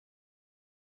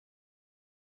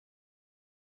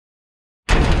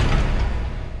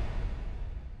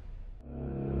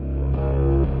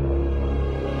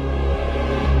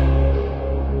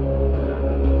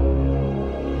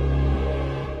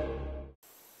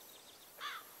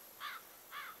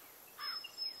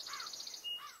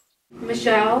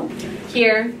Michelle?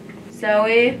 Here.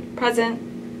 Zoe? Present.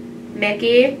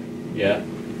 Mickey? Yeah.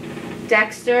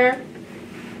 Dexter?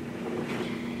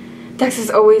 Dex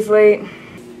is always late.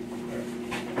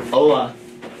 Hola.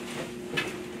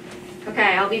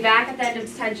 Okay, I'll be back at the end of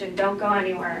detention. Don't go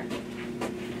anywhere.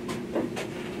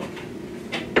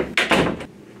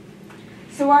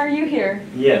 So why are you here?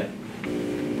 Yeah.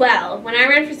 Well, when I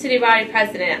ran for student body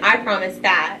president, I promised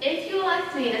that If you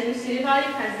elect me as your student body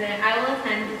president, I will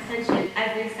attend detention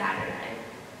every Saturday.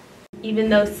 even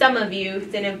though some of you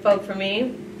didn't vote for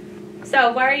me.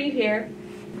 So why are you here?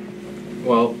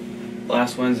 Well,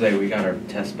 last Wednesday we got our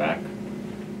test back.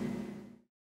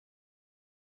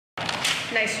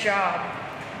 Nice job.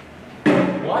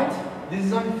 What? This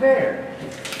is unfair.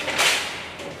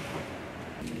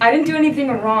 I didn't do anything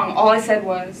wrong. All I said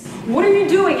was, what are you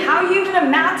doing? How are you even a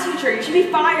math teacher? You should be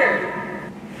fired.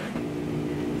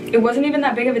 It wasn't even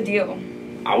that big of a deal.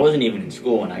 I wasn't even in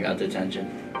school when I got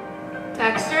detention.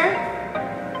 Dexter?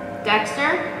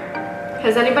 Dexter?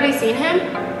 Has anybody seen him?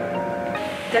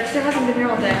 Dexter hasn't been here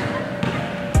all day.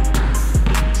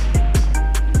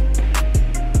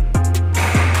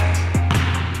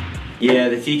 Yeah,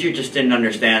 the teacher just didn't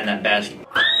understand that basketball.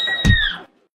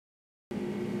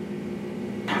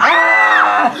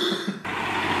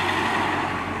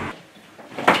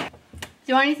 Do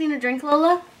you want anything to drink,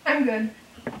 Lola? I'm good.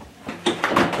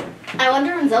 I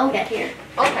wonder when Zoe will get here.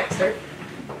 I'll text her.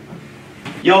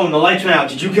 Yo, when the lights went out,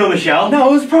 did you kill Michelle? No,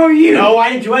 it was probably you. No, I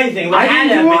didn't do anything. I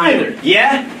didn't do either.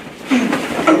 Yeah?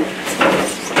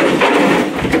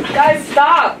 Guys,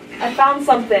 stop! I found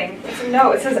something. It's a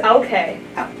note. It says LK.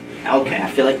 Okay, I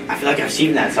feel like I've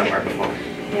seen that somewhere before.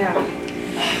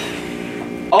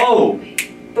 Yeah. Oh!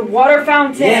 The water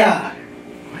fountain. Yeah!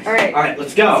 Alright. Alright,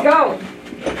 let's go. Let's go.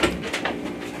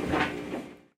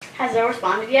 Has Zoe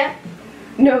responded yet?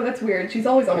 No, that's weird. She's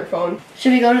always on her phone.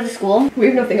 Should we go to the school? We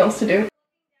have nothing else to do.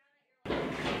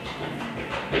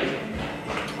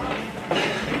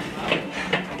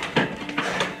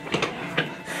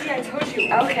 See, I told you.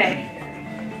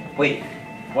 LK. Wait,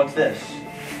 what's this?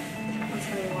 What's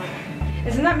the one?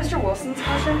 Isn't that Mr. Wilson's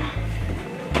classroom?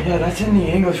 Yeah, that's in the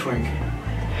English wing.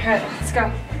 Alright, let's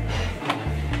go.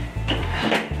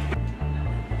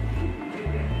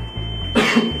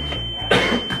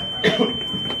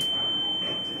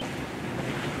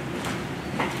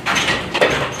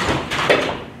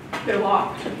 They're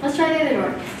locked. Let's try the other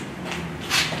door.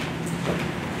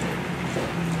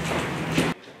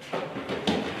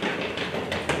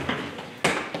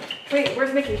 Wait,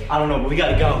 where's Mickey? I don't know, but we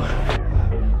gotta go.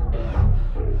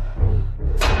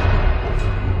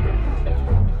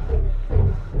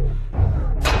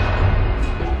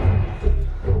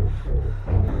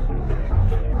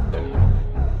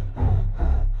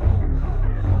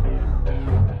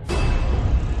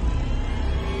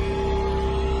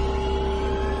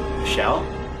 Michelle?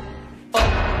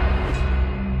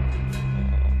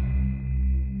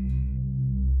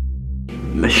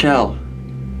 Michelle,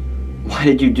 why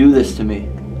did you do this to me?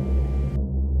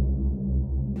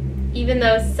 Even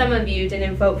though some of you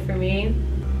didn't vote for me,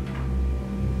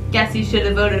 guess you should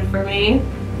have voted for me.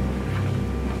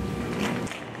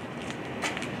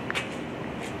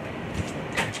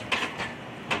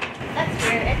 That's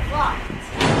weird. It's locked.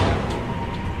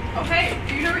 Okay,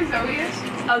 do you know where Zoe is?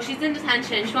 Oh, she's in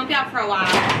detention. She won't be out for a while.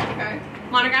 Okay.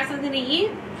 Want to grab something to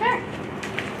eat? Sure.